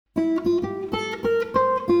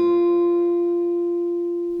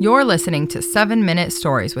You're listening to 7-Minute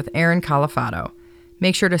Stories with Aaron Califato.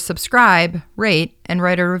 Make sure to subscribe, rate, and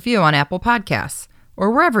write a review on Apple Podcasts or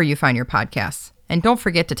wherever you find your podcasts. And don't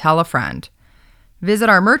forget to tell a friend. Visit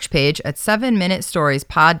our merch page at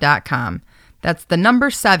 7minutestoriespod.com. That's the number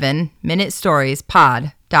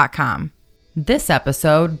 7minutestoriespod.com. This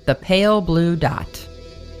episode, The Pale Blue Dot.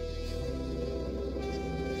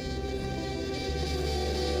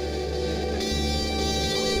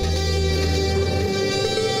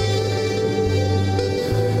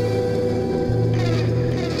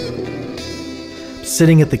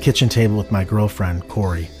 Sitting at the kitchen table with my girlfriend,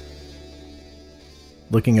 Corey,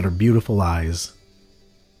 looking at her beautiful eyes.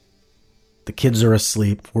 The kids are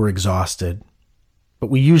asleep, we're exhausted, but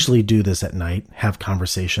we usually do this at night, have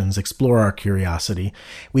conversations, explore our curiosity.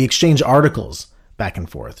 We exchange articles back and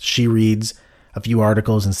forth. She reads a few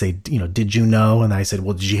articles and say, did you know? And I said,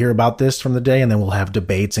 well, did you hear about this from the day? And then we'll have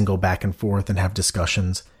debates and go back and forth and have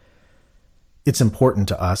discussions. It's important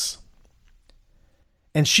to us.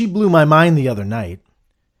 And she blew my mind the other night.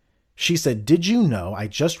 She said, did you know, I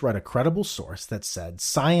just read a credible source that said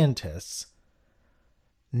scientists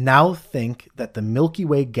now think that the Milky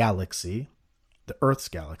Way galaxy, the Earth's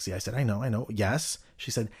galaxy, I said, I know, yes. She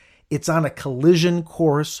said, it's on a collision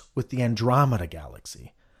course with the Andromeda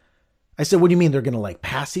galaxy. I said, what do you mean they're going to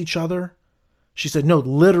pass each other? She said, no,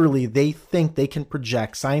 literally they think they can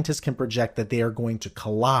project, scientists can project that they are going to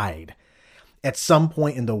collide at some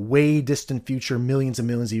point in the way distant future, millions and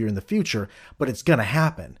millions of years in the future, but it's going to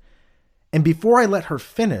happen. And before I let her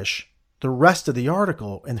finish the rest of the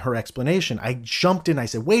article and her explanation, I jumped in. I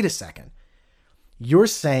said, wait a second. You're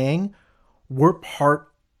saying we're part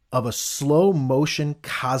of a slow motion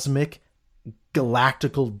cosmic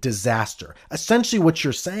galactical disaster. Essentially what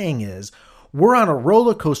you're saying is we're on a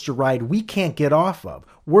roller coaster ride we can't get off of.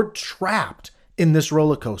 We're trapped in this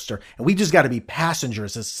roller coaster, and we just got to be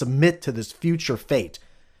passengers and submit to this future fate.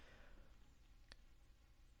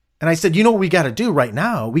 And I said, you know what we got to do right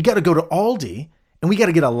now? We got to go to Aldi, and we got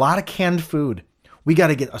to get a lot of canned food. We got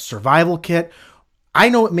to get a survival kit. I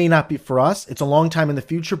know it may not be for us. It's a long time in the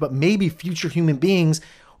future, but maybe future human beings,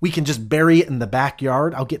 we can just bury it in the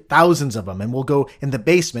backyard. I'll get thousands of them, and we'll go in the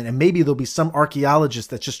basement, and maybe there'll be some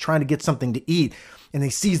archaeologist that's just trying to get something to eat, and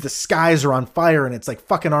he sees the skies are on fire and it's like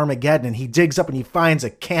fucking Armageddon, and he digs up and he finds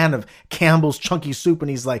a can of Campbell's Chunky Soup, and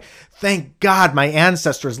he's like, thank God my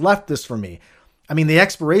ancestors left this for me. I mean, the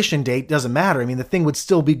expiration date doesn't matter. I mean, the thing would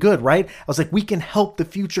still be good, right? I was like, we can help the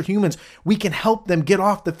future humans. We can help them get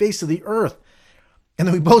off the face of the earth. And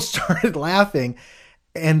then we both started laughing,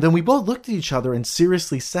 and then we both looked at each other and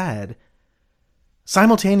seriously said,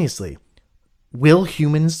 simultaneously, will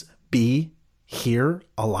humans be here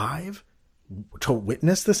alive to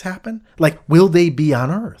witness this happen? Will they be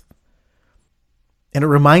on Earth? And it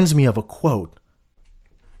reminds me of a quote.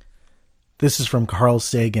 This is from Carl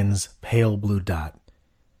Sagan's Pale Blue Dot.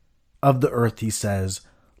 Of the Earth, he says,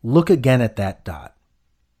 look again at that dot.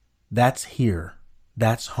 That's here.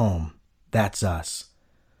 That's home. That's us.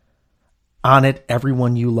 On it,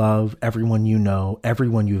 everyone you love, everyone you know,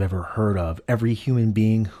 everyone you've ever heard of, every human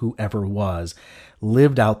being who ever was,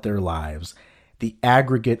 lived out their lives. The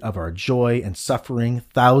aggregate of our joy and suffering,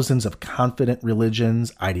 thousands of confident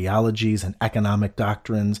religions, ideologies, and economic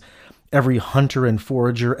doctrines, every hunter and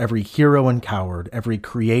forager, every hero and coward, every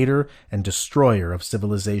creator and destroyer of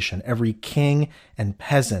civilization, every king and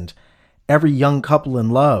peasant, every young couple in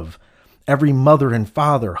love, every mother and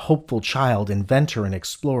father, hopeful child, inventor and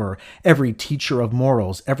explorer, every teacher of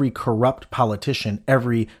morals, every corrupt politician,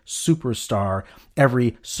 every superstar,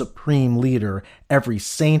 every supreme leader, every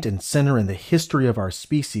saint and sinner in the history of our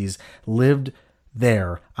species lived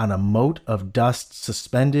there on a mote of dust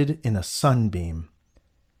suspended in a sunbeam.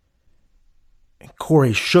 And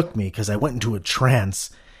Corey shook me because I went into a trance,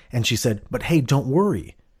 and she said, but hey, don't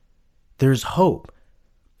worry. There's hope.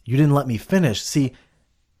 You didn't let me finish. See,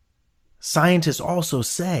 scientists also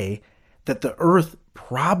say that the Earth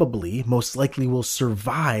probably, most likely, will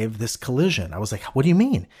survive this collision. I was like, what do you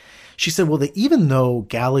mean? She said, well, that even though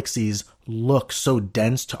galaxies look so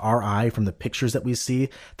dense to our eye from the pictures that we see,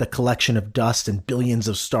 the collection of dust and billions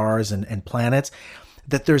of stars and planets,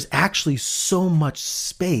 that there's actually so much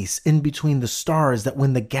space in between the stars that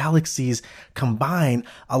when the galaxies combine,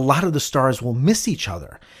 a lot of the stars will miss each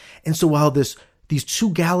other. And so while these two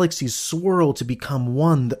galaxies swirl to become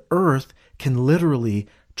one, the Earth can literally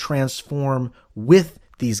transform with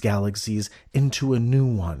these galaxies into a new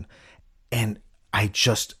one. And I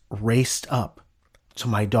just raced up to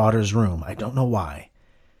my daughter's room. I don't know why.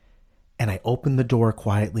 And I opened the door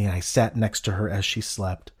quietly and I sat next to her as she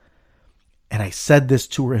slept. And I said this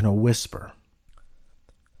to her in a whisper.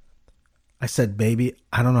 I said, baby,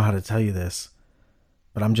 I don't know how to tell you this,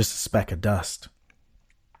 but I'm just a speck of dust.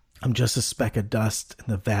 I'm just a speck of dust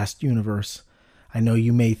in the vast universe. I know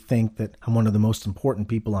you may think that I'm one of the most important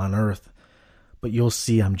people on Earth, but you'll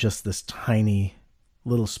see I'm just this tiny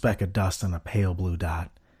little speck of dust on a pale blue dot.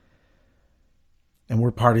 And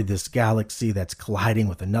we're part of this galaxy that's colliding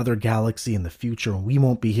with another galaxy in the future, and we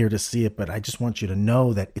won't be here to see it, but I just want you to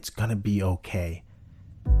know that it's going to be okay.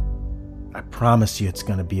 I promise you it's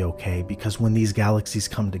going to be okay, because when these galaxies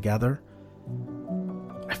come together,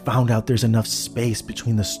 I found out there's enough space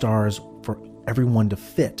between the stars for everyone to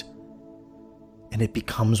fit, and it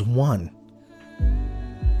becomes one.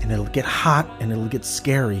 And it'll get hot and it'll get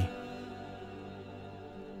scary.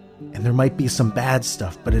 And there might be some bad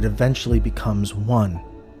stuff, but it eventually becomes one.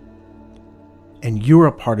 And you're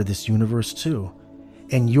a part of this universe too.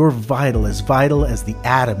 And you're vital as the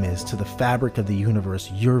atom is to the fabric of the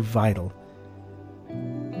universe. You're vital.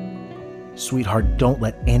 Sweetheart, don't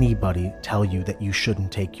let anybody tell you that you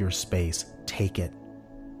shouldn't take your space. Take it.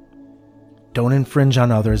 Don't infringe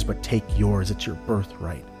on others, but take yours. It's your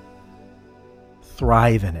birthright.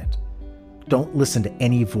 Thrive in it. Don't listen to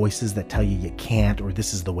any voices that tell you you can't, or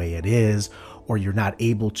this is the way it is, or you're not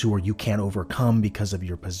able to, or you can't overcome because of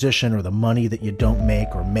your position, or the money that you don't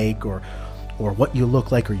make, or what you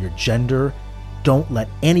look like, or your gender. Don't let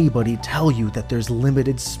anybody tell you that there's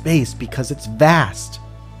limited space, because it's vast.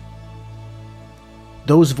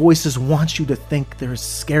 Those voices want you to think there's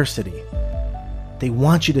scarcity. They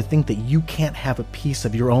want you to think that you can't have a piece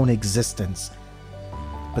of your own existence.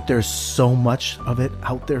 But there's so much of it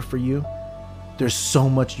out there for you. There's so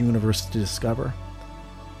much universe to discover.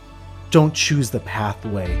 Don't choose the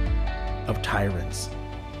pathway of tyrants,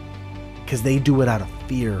 because they do it out of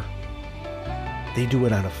fear. They do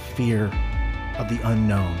it out of fear of the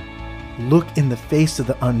unknown. Look in the face of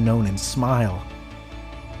the unknown and smile.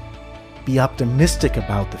 Be optimistic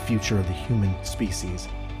about the future of the human species.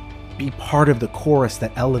 Be part of the chorus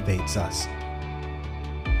that elevates us.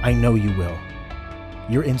 I know you will.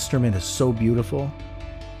 Your instrument is so beautiful.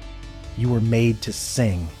 You were made to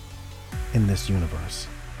sing in this universe.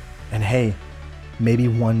 And hey, maybe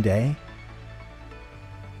one day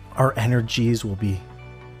our energies will be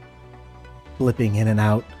blipping in and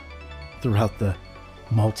out throughout the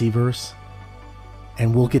multiverse,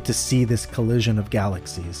 and we'll get to see this collision of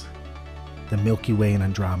galaxies, the Milky Way and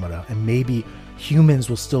Andromeda, and maybe humans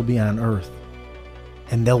will still be on Earth,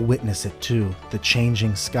 and they'll witness it too, the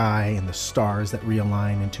changing sky and the stars that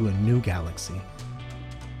realign into a new galaxy.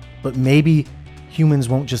 But maybe humans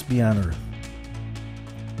won't just be on Earth.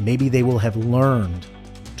 Maybe they will have learned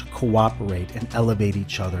to cooperate and elevate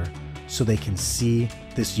each other so they can see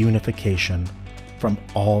this unification from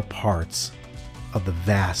all parts of the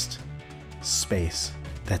vast space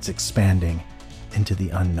that's expanding into the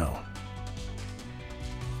unknown.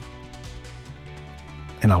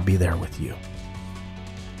 And I'll be there with you.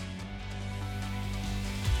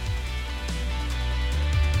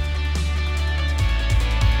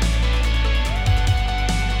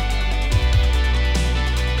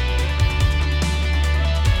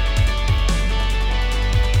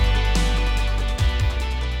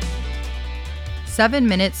 Seven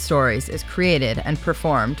Minute Stories is created and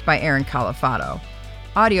performed by Aaron Califato.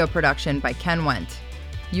 Audio production by Ken Wendt.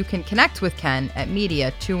 You can connect with Ken at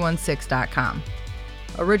media216.com.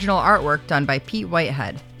 Original artwork done by Pete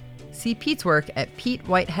Whitehead. See Pete's work at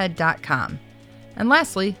petewhitehead.com. And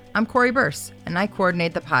lastly, I'm Corey Burse, and I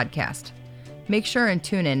coordinate the podcast. Make sure and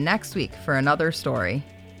tune in next week for another story.